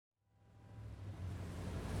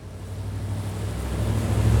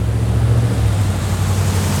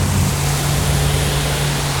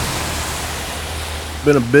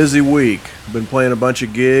been a busy week. Been playing a bunch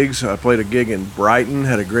of gigs. I played a gig in Brighton,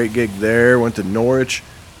 had a great gig there, went to Norwich,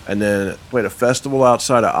 and then played a festival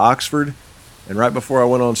outside of Oxford. And right before I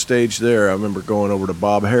went on stage there, I remember going over to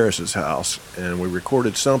Bob Harris's house, and we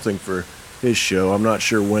recorded something for his show. I'm not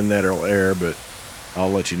sure when that'll air, but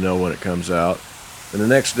I'll let you know when it comes out. And the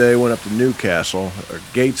next day, went up to Newcastle, or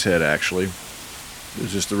Gateshead actually. It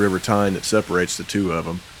was just the River Tyne that separates the two of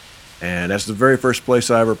them. And that's the very first place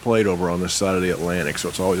I ever played over on this side of the Atlantic, so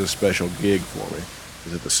it's always a special gig for me.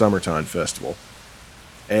 It's at the Summertime Festival.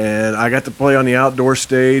 And I got to play on the outdoor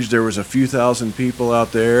stage. There was a few thousand people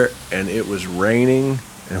out there, and it was raining,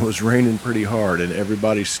 and it was raining pretty hard, and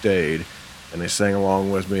everybody stayed, and they sang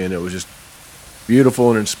along with me, and it was just beautiful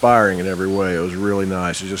and inspiring in every way. It was really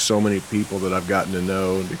nice. There's just so many people that I've gotten to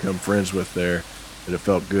know and become friends with there that it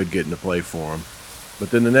felt good getting to play for them. But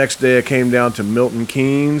then the next day I came down to Milton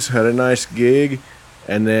Keynes, had a nice gig,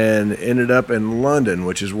 and then ended up in London,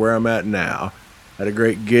 which is where I'm at now. Had a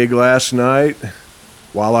great gig last night.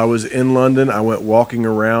 While I was in London, I went walking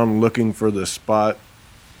around looking for the spot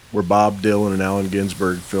where Bob Dylan and Allen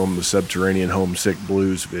Ginsberg filmed the Subterranean Homesick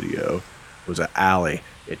Blues video. It was an alley.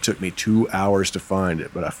 It took me 2 hours to find it,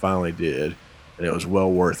 but I finally did, and it was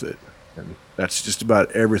well worth it. And that's just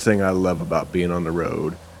about everything I love about being on the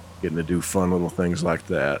road. Getting to do fun little things like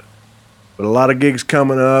that. But a lot of gigs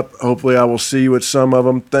coming up. Hopefully I will see you at some of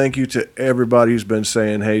them. Thank you to everybody who's been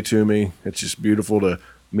saying hey to me. It's just beautiful to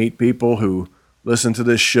meet people who listen to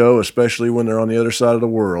this show, especially when they're on the other side of the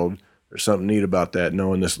world. There's something neat about that,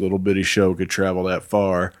 knowing this little bitty show could travel that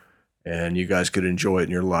far and you guys could enjoy it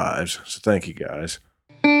in your lives. So thank you guys.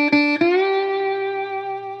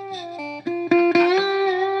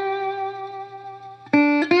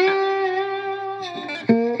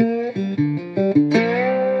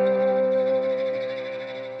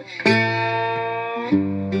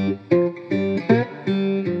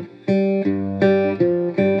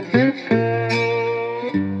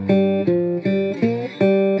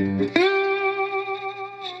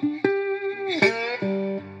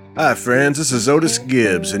 Hi friends, this is Otis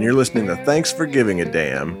Gibbs, and you're listening to Thanks for Giving a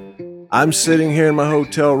Damn. I'm sitting here in my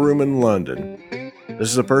hotel room in London. This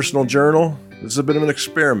is a personal journal. This is a bit of an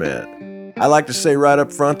experiment. I like to say right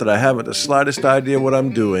up front that I haven't the slightest idea what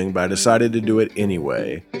I'm doing, but I decided to do it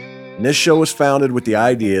anyway. And this show was founded with the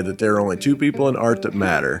idea that there are only two people in art that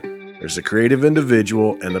matter. There's the creative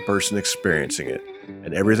individual and the person experiencing it,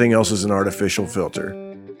 and everything else is an artificial filter.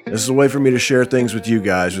 This is a way for me to share things with you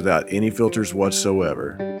guys without any filters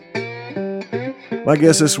whatsoever. My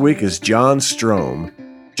guest this week is John Strome.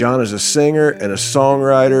 John is a singer and a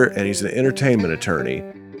songwriter, and he's an entertainment attorney.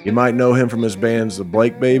 You might know him from his bands The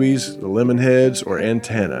Blake Babies, The Lemonheads, or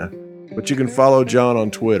Antenna, but you can follow John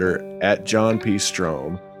on Twitter at John P.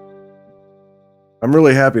 Strome. I'm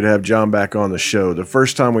really happy to have John back on the show. The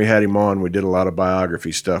first time we had him on, we did a lot of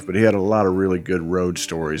biography stuff, but he had a lot of really good road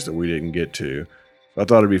stories that we didn't get to. So I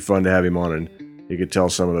thought it'd be fun to have him on and he could tell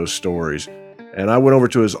some of those stories. And I went over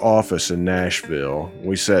to his office in Nashville.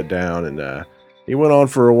 We sat down and he went on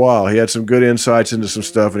for a while. He had some good insights into some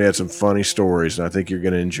stuff and he had some funny stories, and I think you're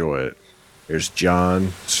going to enjoy it. Here's John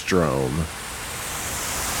Strome.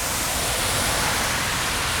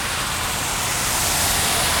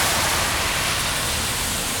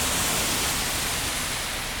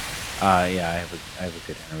 Yeah, I have a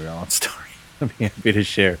good Henry Rollins story. I'd be happy to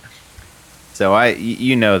share. So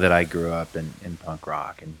you know that I grew up in punk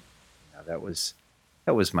rock, and you know, that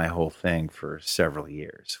was my whole thing for several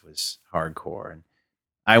years, was hardcore. And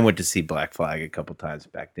I went to see Black Flag a couple times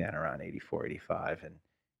back then, around 84, 85, and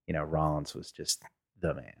you know, Rollins was just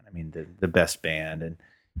the man. I mean, the best band. And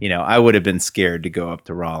you know, I would have been scared to go up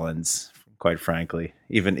to Rollins, quite frankly,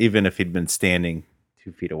 even if he'd been standing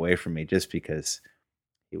 2 feet away from me, just because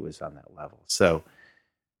he was on that level. So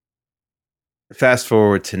fast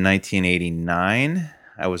forward to 1989,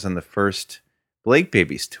 I was on the first Blake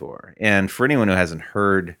Babies tour. And for anyone who hasn't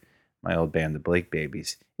heard my old band, the Blake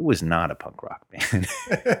Babies, it was not a punk rock band.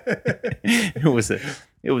 It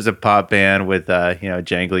was a pop band with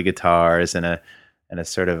jangly guitars and a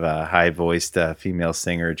sort of a high-voiced female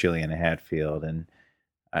singer, Juliana Hatfield. And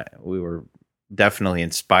we were definitely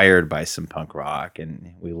inspired by some punk rock,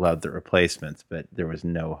 and we loved the Replacements, but there was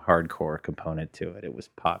no hardcore component to it. It was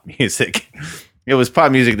pop music. It was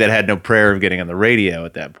pop music that had no prayer of getting on the radio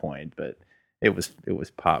at that point, but it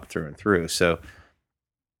was pop through and through. So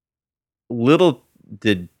little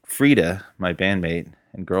did Frida, my bandmate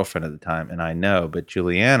and girlfriend at the time, and I know, but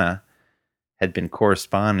Juliana had been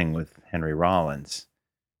corresponding with Henry Rollins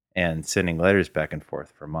and sending letters back and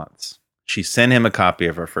forth for months. She sent him a copy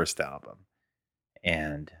of her first album,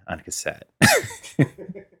 and on cassette.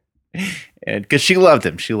 And because she loved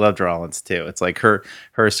him, she loved Rollins too. It's like her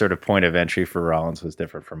sort of point of entry for Rollins was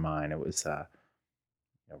different from mine. It was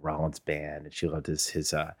Rollins band, and she loved his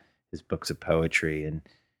books of poetry, and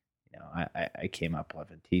I came up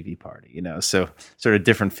loving TV Party, so sort of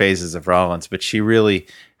different phases of Rollins. But she really,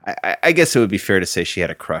 I guess it would be fair to say she had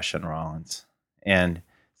a crush on Rollins, and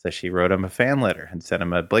so she wrote him a fan letter and sent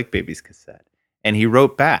him a Blake Babies cassette, and he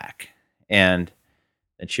wrote back, and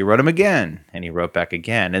then she wrote him again, and he wrote back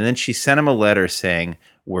again, and then she sent him a letter saying,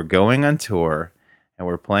 "We're going on tour, and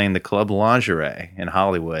we're playing the Club Lingerie in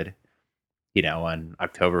Hollywood, on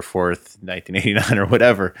October 4th, 1989 or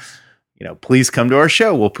whatever. Please come to our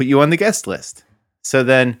show. We'll put you on the guest list." So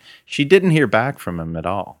then she didn't hear back from him at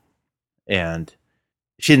all. And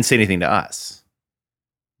she didn't say anything to us.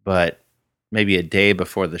 But maybe a day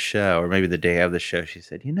before the show, or maybe the day of the show, she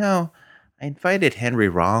said, I invited Henry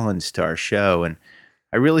Rollins to our show, and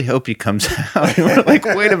I really hope he comes out. And we're like,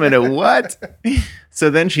 wait a minute, what? So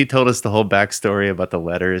then she told us the whole backstory about the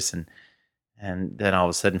letters, and then all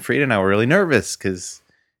of a sudden, Frida and I were really nervous because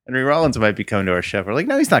Henry Rollins might be coming to our show. We're like,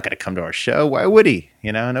 no, he's not going to come to our show. Why would he?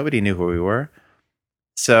 Nobody knew who we were.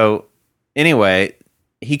 So anyway,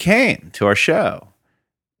 he came to our show,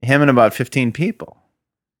 him and about 15 people.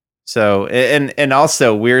 So, and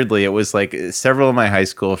also weirdly, it was like several of my high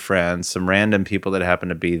school friends, some random people that happened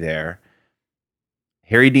to be there.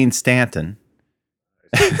 Harry Dean Stanton,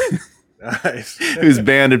 Nice. whose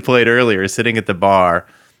band had played earlier, sitting at the bar.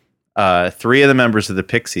 3 of the members of the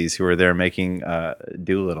Pixies who were there making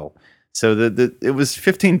Doolittle. So it was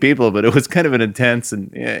 15 people, but it was kind of an intense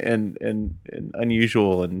and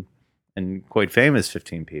unusual and quite famous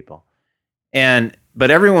 15 people. But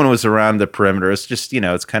everyone was around the perimeter. It's just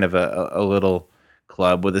it's kind of a little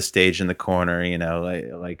club with a stage in the corner.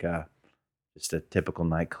 Like just a typical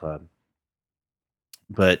nightclub.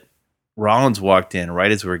 But Rollins walked in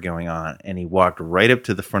right as we were going on, and he walked right up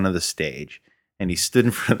to the front of the stage. And he stood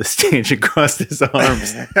in front of the stage and crossed his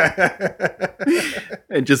arms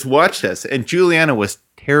and just watched us. And Juliana was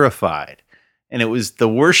terrified. And it was the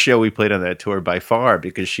worst show we played on that tour by far,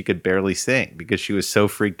 because she could barely sing, because she was so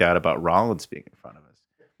freaked out about Rollins being in front of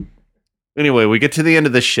us. Anyway, we get to the end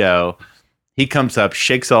of the show. He comes up,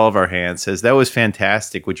 shakes all of our hands, says, "That was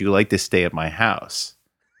fantastic. Would you like to stay at my house?"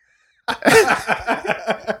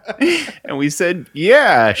 And we said,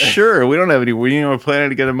 "Yeah, sure. We don't have any. We're planning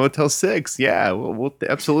to get a Motel 6. Yeah, we'll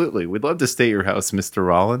absolutely. We'd love to stay at your house, Mr.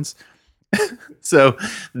 Rollins." So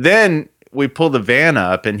then we pull the van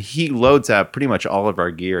up, and he loads out pretty much all of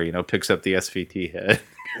our gear. Picks up the SVT head,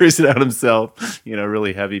 carries it out himself.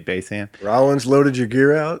 Really heavy bass amp. Rollins loaded your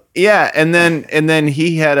gear out? Yeah, and then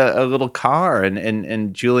he had a little car,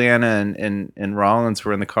 and Juliana and Rollins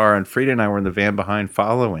were in the car, and Frida and I were in the van behind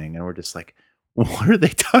following, and we're just like, what are they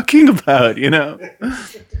talking about?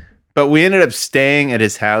 But we ended up staying at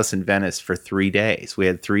his house in Venice for 3 days. We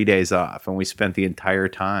had 3 days off, and we spent the entire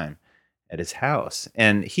time at his house.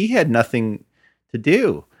 And he had nothing to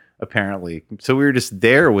do, apparently. So we were just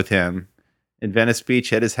there with him in Venice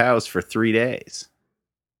Beach at his house for 3 days.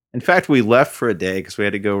 In fact, we left for a day because we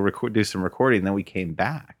had to go do some recording. And then we came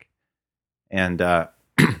back. And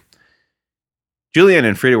Julian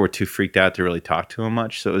and Frida were too freaked out to really talk to him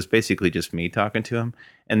much. So it was basically just me talking to him.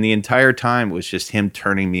 And the entire time it was just him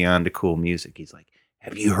turning me on to cool music. He's like,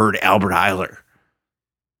 "Have you heard Albert Ayler?"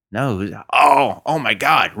 "No." Oh my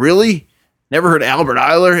God, really? Never heard Albert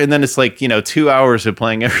Ayler? And then it's like, 2 hours of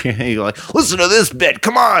playing every, you're like, "Listen to this bit,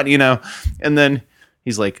 come on," And then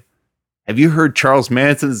he's like, "Have you heard Charles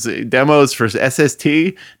Manson's demos for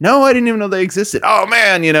SST?" "No, I didn't even know they existed." "Oh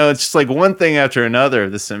man," it's just like one thing after another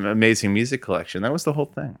of this amazing music collection. That was the whole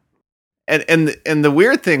thing. And the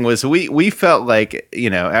weird thing was we felt like,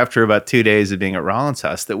 after about 2 days of being at Rollins'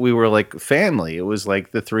 house, that we were like family. It was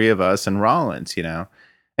like the 3 of us and Rollins,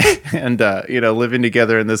 and living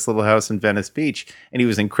together in this little house in Venice Beach. And he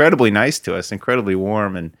was incredibly nice to us, incredibly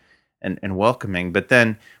warm and welcoming. But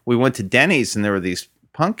then we went to Denny's, and there were these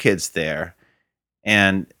punk kids there,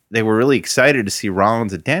 and they were really excited to see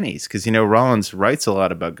Rollins at Denny's, because Rollins writes a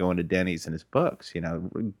lot about going to Denny's in his books.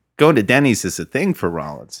 Going to Denny's is a thing for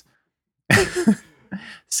Rollins.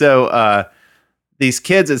 So these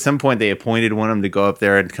kids, at some point, they appointed one of them to go up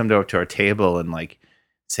there and come up to our table and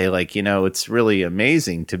say it's really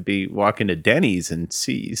amazing to be walking to Denny's and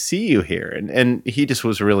see you here. And he just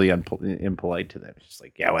was really impolite to them. Just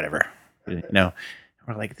like, "Yeah, whatever." We're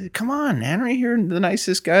like, "Come on, Henry, you're the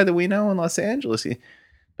nicest guy that we know in Los Angeles."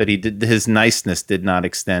 But his niceness did not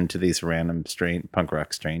extend to these random punk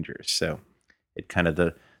rock strangers. So it kind of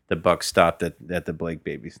the buck stopped at the Blake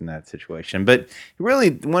Babies in that situation. But really,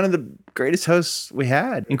 one of the greatest hosts we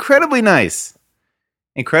had. Incredibly nice.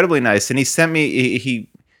 incredibly nice. And he sent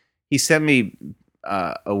me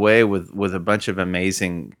away with a bunch of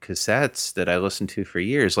amazing cassettes that I listened to for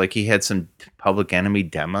years. Like he had some Public Enemy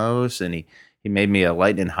demos, and he made me a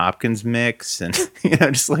Lightning Hopkins mix, and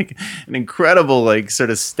just like an incredible like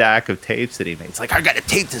sort of stack of tapes that he made. It's like, I got to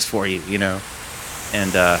tape this for you,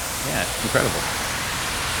 and yeah, incredible.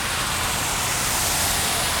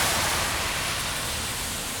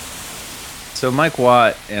 So Mike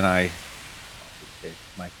Watt and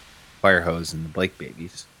Mike Firehose and the Blake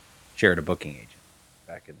Babies shared a booking agent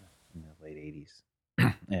back in the late 80s.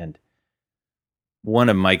 And one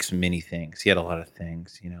of Mike's many things, he had a lot of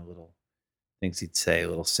things, little things he'd say,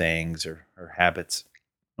 little sayings or habits.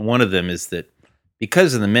 And one of them is that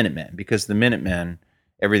because the Minutemen,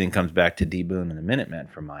 everything comes back to D Boon and the Minutemen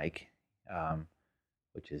for Mike,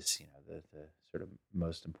 which is, the sort of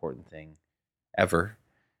most important thing ever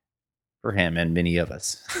for him and many of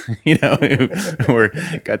us, who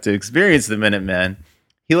got to experience the Minutemen.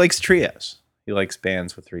 He likes trios. He likes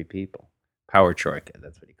bands with 3 people. Power troika,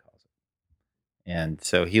 that's what he calls it. And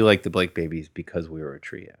so he liked the Blake Babies because we were a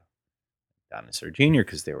trio. Dinosaur Jr.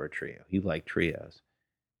 because they were a trio. He liked trios.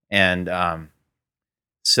 And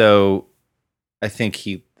so I think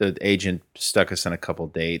the agent stuck us on a couple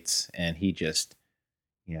dates, and he just,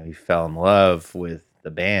 he fell in love with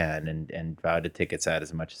the band and vowed to take us out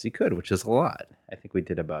as much as he could, which is a lot. I think we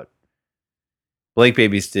did Blake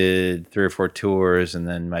Babies did 3 or 4 tours, and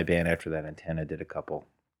then my band after that, Antenna, did a couple.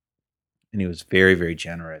 And he was very, very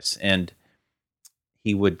generous. And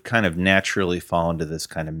he would kind of naturally fall into this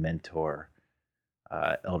kind of mentor,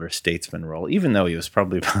 elder statesman role, even though he was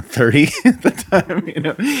probably about 30 at the time.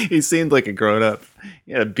 He seemed like a grown-up.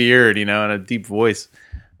 He had a beard, and a deep voice.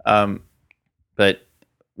 But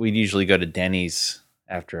we'd usually go to Denny's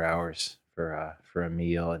after hours for a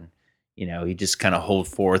meal, and he just kind of hold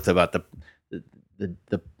forth about the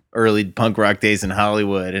early punk rock days in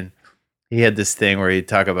Hollywood. And he had this thing where he'd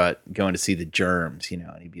talk about going to see the Germs, and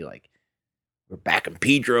he'd be like, we're back in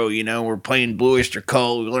Pedro, we're playing Blue Oyster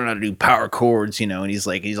Cult, we learn how to do power chords, and he's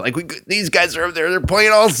like, these guys are up there, they're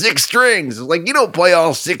playing all 6 strings. It's like, you don't play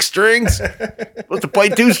all 6 strings. You're supposed to play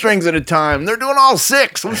 2 strings at a time. They're doing all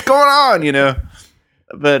 6. What's going on,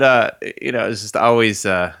 But, it's just always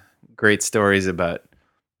great stories about,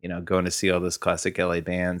 going to see all those classic LA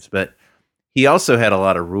bands. But he also had a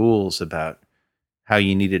lot of rules about how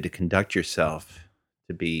you needed to conduct yourself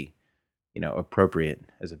to be, appropriate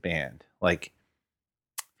as a band. Like,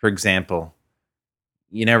 for example,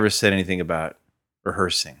 you never said anything about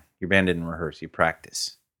rehearsing. Your band didn't rehearse. You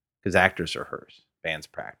practice, because actors rehearse, bands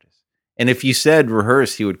practice. And if you said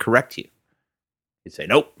rehearse, he would correct you. He'd say,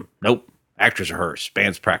 nope. Actors rehearse,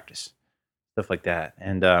 bands practice, stuff like that.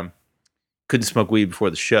 And couldn't smoke weed before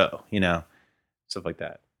the show, stuff like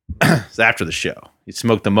that. It's after the show. You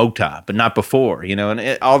smoke the Mota, but not before,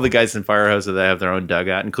 And all the guys in Firehose, they have their own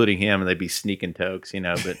dugout, including him, and they'd be sneaking tokes,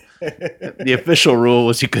 But the official rule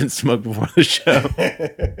was you couldn't smoke before the show.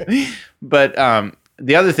 But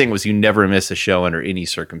the other thing was you never miss a show under any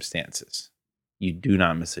circumstances. You do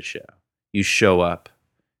not miss a show. You show up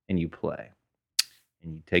and you play.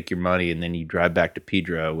 And you take your money, and then you drive back to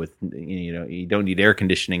Pedro with, you don't need air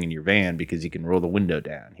conditioning in your van because you can roll the window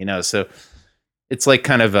down, So it's like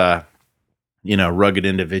kind of a, rugged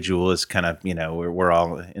individualist kind of, we're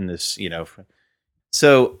all in this,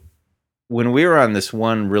 So when we were on this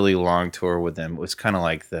one really long tour with them, it was kind of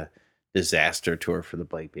like the disaster tour for the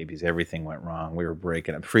Blake Babies. Everything went wrong. We were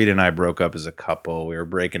breaking up. Frida and I broke up as a couple. We were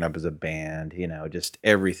breaking up as a band, just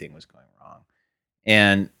everything was going wrong.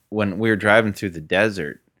 And when we were driving through the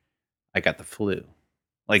desert, I got the flu,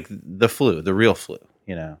 like the real flu,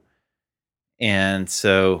 And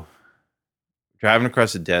so driving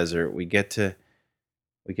across the desert, we get to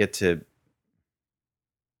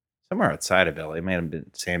somewhere outside of LA. It may have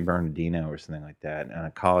been San Bernardino or something like that, on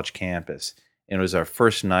a college campus. And it was our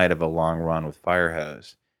first night of a long run with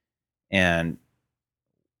Firehose. And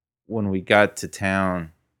when we got to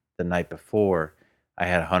town the night before, I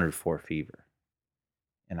had 104 fever.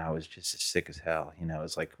 And I was just as sick as hell. It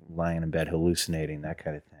was like lying in bed hallucinating, that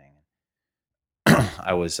kind of thing.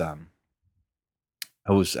 I wanted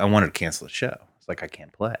to cancel the show. It's like, I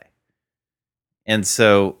can't play. And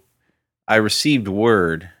so I received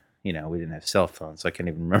word, we didn't have cell phones, so I can't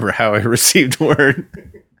even remember how I received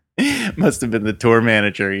word. Must have been the tour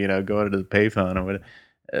manager, going to the payphone or whatever,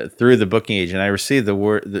 through the booking agent. I received the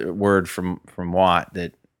word from Watt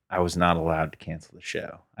that I was not allowed to cancel the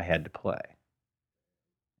show. I had to play.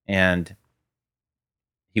 And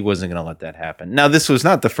he wasn't going to let that happen. Now, this was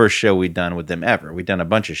not the first show we'd done with them ever. We'd done a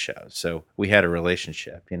bunch of shows. So we had a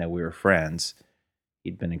relationship. We were friends.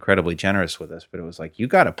 he'd been incredibly generous with us, but it was like, you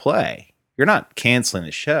got to play. You're not canceling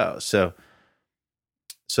the show. So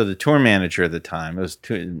the tour manager at the time,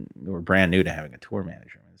 we were brand new to having a tour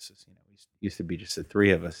manager. I mean, this is, we used to be just the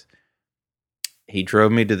three of us. He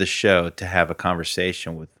drove me to the show to have a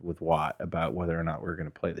conversation with Watt about whether or not we were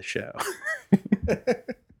going to play the show.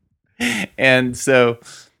 And so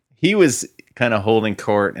he was kind of holding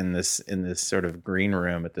court in this sort of green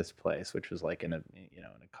room at this place, which was like in a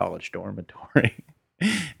college dormitory.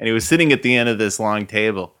 And he was sitting at the end of this long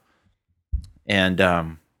table. And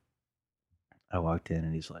I walked in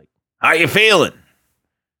and he's like, "How you feeling?"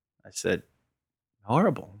 I said,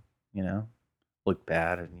 "Horrible, looked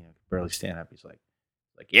bad and barely stand up." He's like,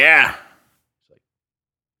 "Yeah." He's like,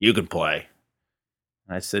 "You can play."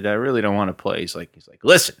 And I said, "I really don't want to play." He's like,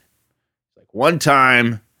 "Listen." He's like, "One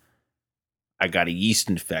time I got a yeast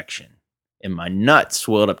infection and my nut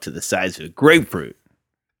swelled up to the size of a grapefruit.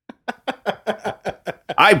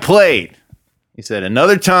 I played." He said,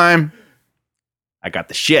 "Another time I got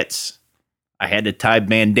the shits. I had to tie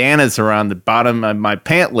bandanas around the bottom of my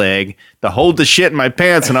pant leg to hold the shit in my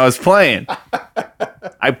pants when I was playing.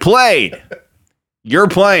 I played. You're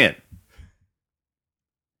playing."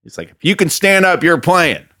 He's like, "If you can stand up, you're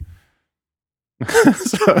playing."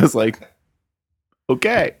 So I was like,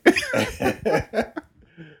 "Okay."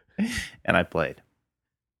 And I played.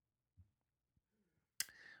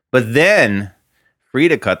 But then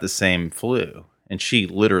Frida caught the same flu, and she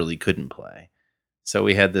literally couldn't play. So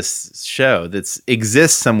we had this show that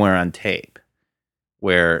exists somewhere on tape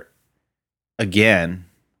where, again,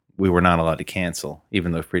 we were not allowed to cancel,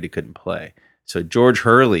 even though Frida couldn't play. So George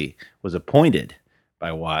Hurley was appointed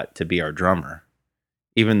by Watt to be our drummer,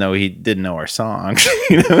 even though he didn't know our songs.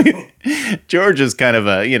 George is kind of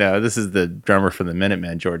this is the drummer from the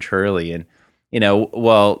Minutemen, George Hurley. And,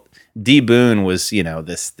 well, D. Boone was,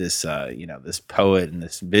 this poet and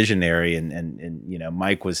this visionary, and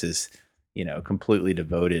Mike was his, completely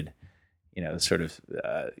devoted, sort of,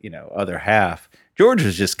 other half. George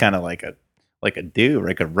was just kind of like a dude,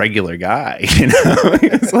 like a regular guy,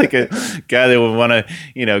 It's like a guy that would want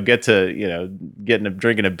to, get to,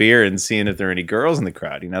 drinking a beer and seeing if there are any girls in the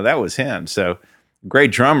crowd. That was him. So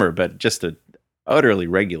great drummer, but just a utterly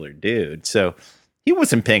regular dude. So he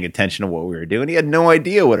wasn't paying attention to what we were doing. He had no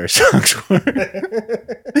idea what our songs were.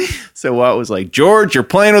 So Watt was like, "George, you're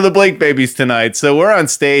playing with the Blake Babies tonight." So we're on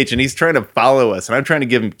stage and he's trying to follow us and I'm trying to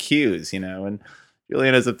give him cues, and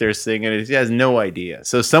Juliana's up there singing and he has no idea.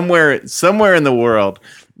 So somewhere in the world,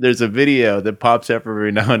 there's a video that pops up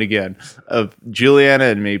every now and again of Juliana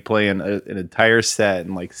and me playing an entire set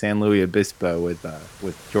in like San Luis Obispo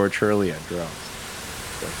with George Hurley on drums.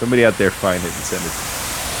 So somebody out there find it and send it to me.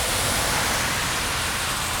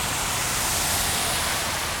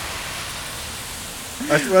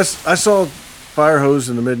 I saw Firehose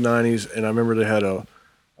in the mid-'90s, and I remember they had a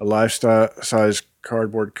life-size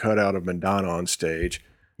cardboard cutout of Madonna on stage.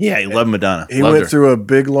 Yeah, he loved Madonna. He went through a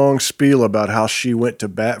big, long spiel about how she went to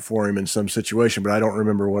bat for him in some situation, but I don't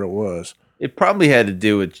remember what it was. It probably had to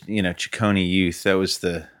do with, Ciccone Youth. That was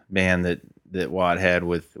the band that Watt had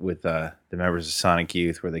with the members of Sonic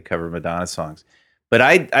Youth where they covered Madonna songs. But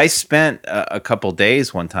I spent a couple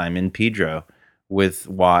days one time in Pedro with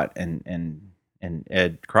Watt and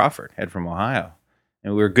Ed Crawford, Ed from Ohio.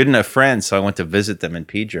 And we were good enough friends, so I went to visit them in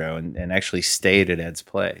Pedro and actually stayed at Ed's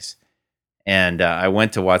place. And I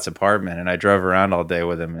went to Watt's apartment, and I drove around all day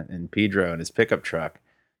with him in Pedro in his pickup truck.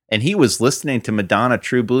 And he was listening to Madonna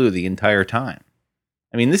True Blue the entire time.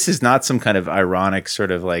 I mean, this is not some kind of ironic sort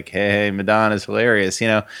of like, hey, Madonna's hilarious,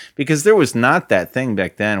 because there was not that thing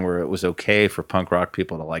back then where it was okay for punk rock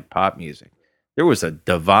people to like pop music. There was a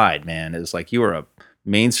divide, man. It was like you were a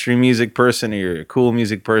mainstream music person or you're a cool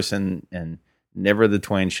music person, and never the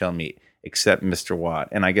twain shall meet, except Mr. Watt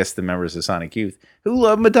and I guess the members of Sonic Youth who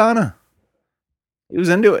loved Madonna. He was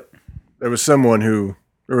into it. There were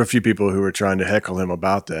a few people who were trying to heckle him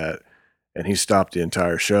about that, and he stopped the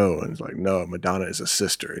entire show and was like, "No, Madonna is a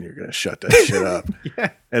sister, and you're going to shut that shit up."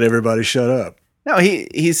 Yeah. And everybody shut up. No,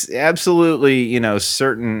 he's absolutely,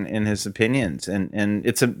 certain in his opinions. And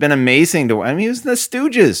it's been amazing he was in the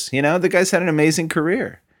Stooges, the guy's had an amazing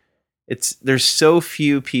career. There's so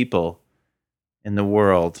few people in the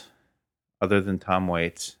world other than Tom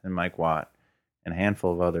Waits and Mike Watt and a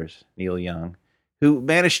handful of others, Neil Young, who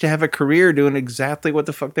managed to have a career doing exactly what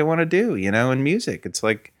the fuck they want to do, in music. It's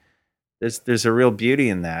like, there's a real beauty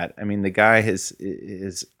in that. I mean, the guy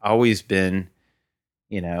has always been,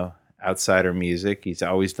 outsider music. He's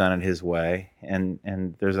always done it his way, and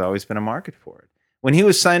there's always been a market for it. When he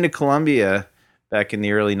was signed to Columbia back in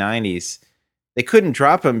the early 90s, they couldn't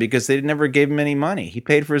drop him because they never gave him any money. He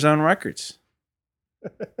paid for his own records.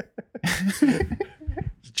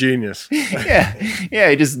 Genius. Yeah,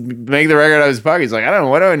 he just make the record out of his pocket. He's like, I don't know,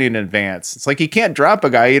 what do I need in advance? It's like you can't drop a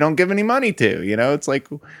guy you don't give any money to. It's like,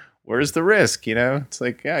 where's the risk? It's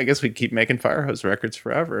like, yeah, I guess we keep making Firehose records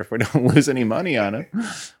forever if we don't lose any money on them.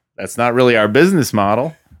 That's not really our business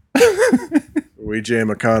model. We Jam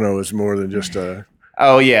Econo is more than just a.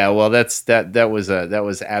 Oh yeah, well that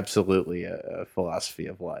was absolutely a philosophy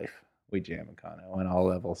of life. We Jam Econo on all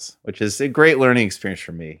levels, which is a great learning experience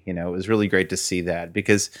for me. It was really great to see that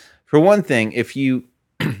because, for one thing, if you,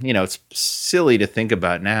 it's silly to think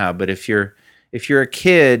about now, but if you're a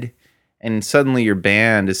kid and suddenly your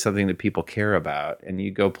band is something that people care about, and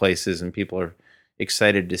you go places and people are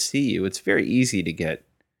excited to see you, it's very easy to get,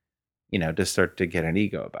 to start to get an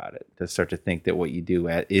ego about it, to start to think that what you do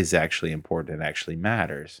is actually important and actually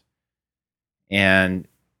matters. And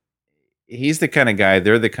he's the kind of guy,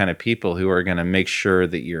 they're the kind of people who are going to make sure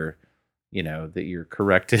that you're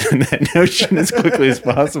corrected in that notion as quickly as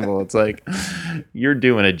possible. It's like, you're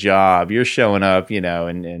doing a job, you're showing up,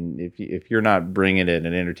 and if you're not bringing it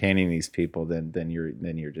and entertaining these people, then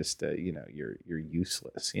you're just, you're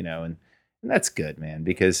useless, and that's good, man,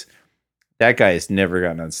 because that guy has never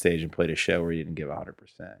gotten on stage and played a show where he didn't give 100%,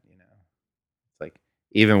 It's like,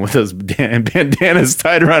 even with those bandanas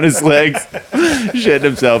tied around his legs, shitting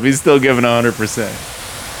himself, he's still giving 100%.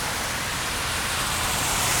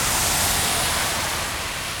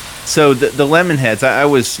 So the Lemonheads, I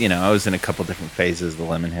was in a couple different phases of the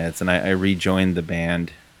Lemonheads, and I rejoined the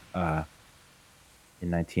band in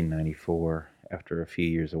 1994 after a few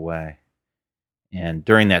years away, and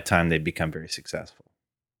during that time they'd become very successful.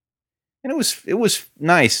 And it was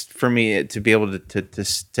nice for me to be able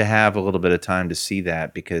to have a little bit of time to see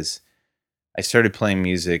that, because I started playing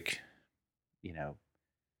music, in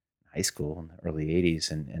high school in the early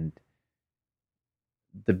 80s, and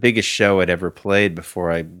the biggest show I'd ever played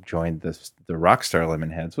before I joined the Rockstar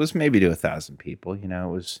Lemonheads was maybe to 1,000 people. It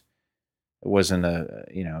wasn't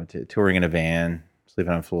touring in a van,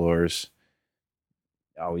 sleeping on floors,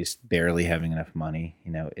 always barely having enough money,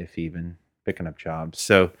 if even picking up jobs.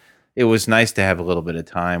 So it was nice to have a little bit of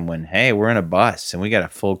time when, hey, we're in a bus and we got a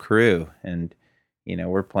full crew, and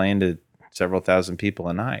we're playing to several thousand people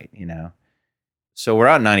a night. So we're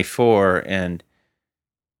out in 94, and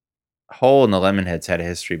Hole and the Lemonheads had a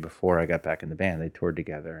history before I got back in the band. They toured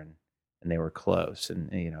together, and they were close, and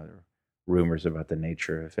there were rumors about the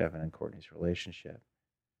nature of Evan and Courtney's relationship,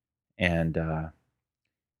 and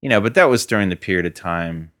but that was during the period of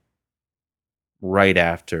time right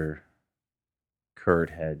after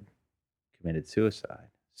Kurt had committed suicide.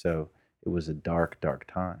 So it was a dark,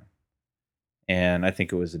 dark time. And I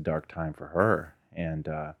think it was a dark time for her. And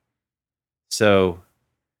so,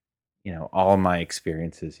 all my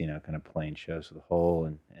experiences, kind of playing shows with Hole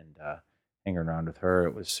and hanging around with her,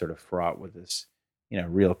 it was sort of fraught with this,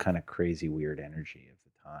 real kind of crazy, weird energy of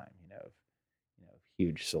the time,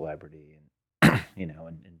 huge celebrity and,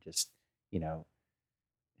 and just,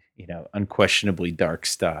 unquestionably dark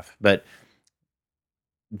stuff. But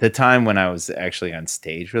the time when I was actually on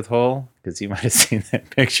stage with Hole, because you might have seen that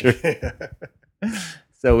picture.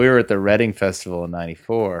 So we were at the Reading Festival in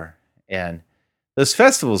 94, and those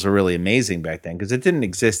festivals were really amazing back then because it didn't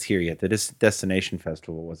exist here yet. The Destination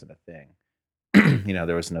Festival wasn't a thing.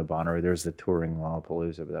 There was no Bonnaroo. There was the touring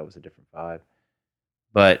Lollapalooza, but that was a different vibe.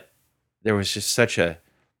 But there was just such a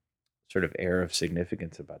sort of air of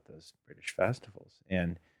significance about those British festivals.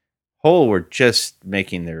 And Hole were just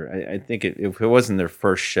making I think if it wasn't their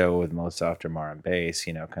first show with Mo Softer on bass,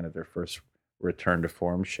 kind of their first return to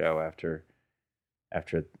form show after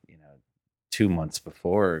 2 months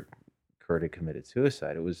before Kurt had committed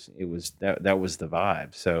suicide. It was that was the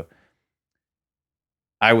vibe. So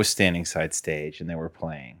I was standing side stage and they were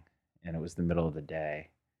playing, and it was the middle of the day.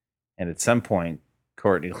 And at some point,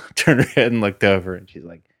 Courtney turned her head and looked over, and she's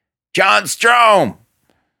like, "John Strom!"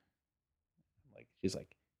 She's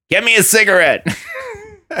like, "Get me a cigarette."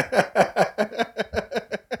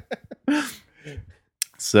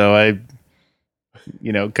 So I,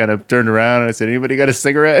 kind of turned around and I said, "Anybody got a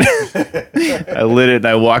cigarette?" I lit it and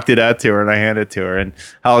I walked it out to her and I handed it to her. And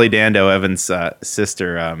Holly Dando, Evan's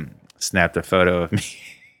sister, snapped a photo of me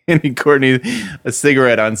and Courtney a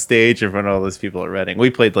cigarette on stage in front of all those people at Reading. We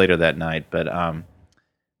played later that night, but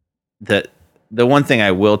the one thing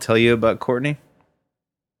I will tell you about Courtney,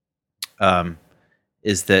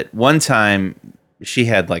 is that one time she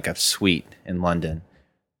had like a suite in London,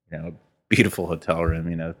 a beautiful hotel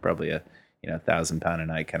room, probably a £1,000 a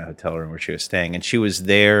night kind of hotel room where she was staying, and she was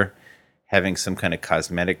there having some kind of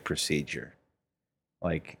cosmetic procedure,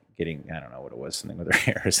 like getting, I don't know what it was, something with her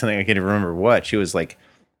hair or something. I can't even remember what. She was like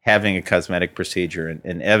having a cosmetic procedure,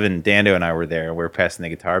 and Evan Dando and I were there, and we were passing the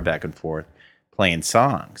guitar back and forth, playing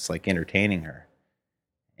songs, like entertaining her.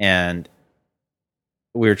 And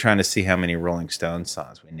we were trying to see how many Rolling Stones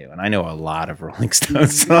songs we knew. And I know a lot of Rolling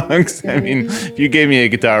Stones songs. I mean, if you gave me a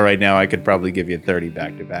guitar right now, I could probably give you 30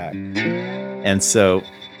 back to back. And so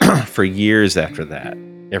for years after that,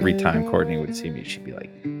 every time Courtney would see me, she'd be like,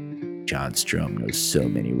 John Strom knows so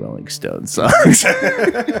many Rolling Stones songs.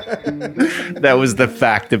 That was the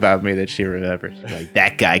fact about me that she remembered. She's like,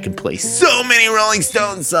 that guy can play so many Rolling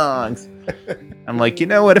Stones songs. I'm like, you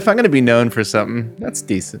know what? If I'm going to be known for something, that's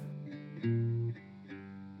decent.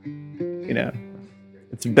 You know,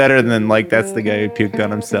 it's better than like, that's the guy who puked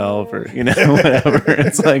on himself or, you know, whatever.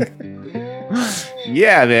 It's like,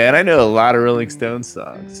 yeah, man, I know a lot of Rolling Stones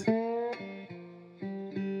songs.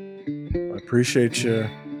 I appreciate you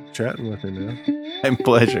chatting with me, man. My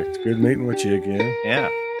pleasure. It's good meeting with you again. Yeah.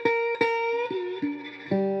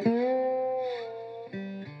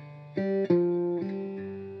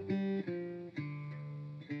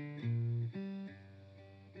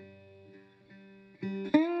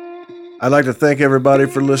 I'd like to thank everybody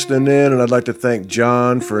for listening in, and I'd like to thank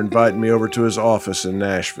John for inviting me over to his office in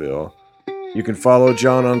Nashville. You can follow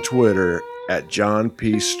John on Twitter at John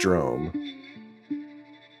P. Strom.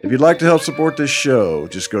 If you'd like to help support this show,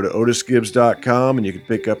 just go to otisgibbs.com and you can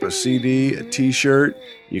pick up a CD, a t-shirt.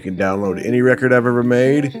 You can download any record I've ever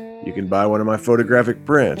made. You can buy one of my photographic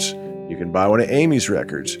prints. You can buy one of Amy's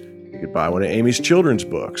records. You can buy one of Amy's children's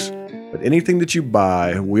books. But anything that you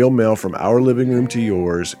buy, we'll mail from our living room to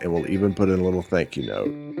yours, and we'll even put in a little thank you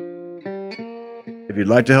note. If you'd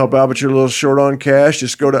like to help out but you're a little short on cash,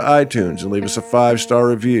 just go to iTunes and leave us a 5-star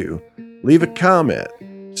review. Leave a comment.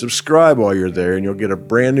 Subscribe while you're there, and you'll get a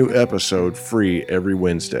brand new episode free every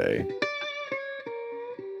Wednesday.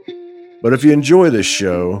 But if you enjoy this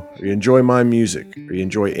show, or you enjoy my music, or you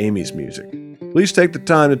enjoy Amy's music, please take the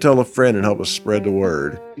time to tell a friend and help us spread the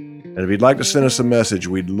word. And if you'd like to send us a message,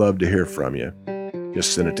 we'd love to hear from you.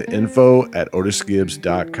 Just send it to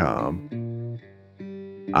info@otisgibbs.com.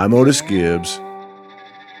 I'm Otis Gibbs.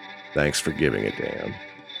 Thanks for giving a damn.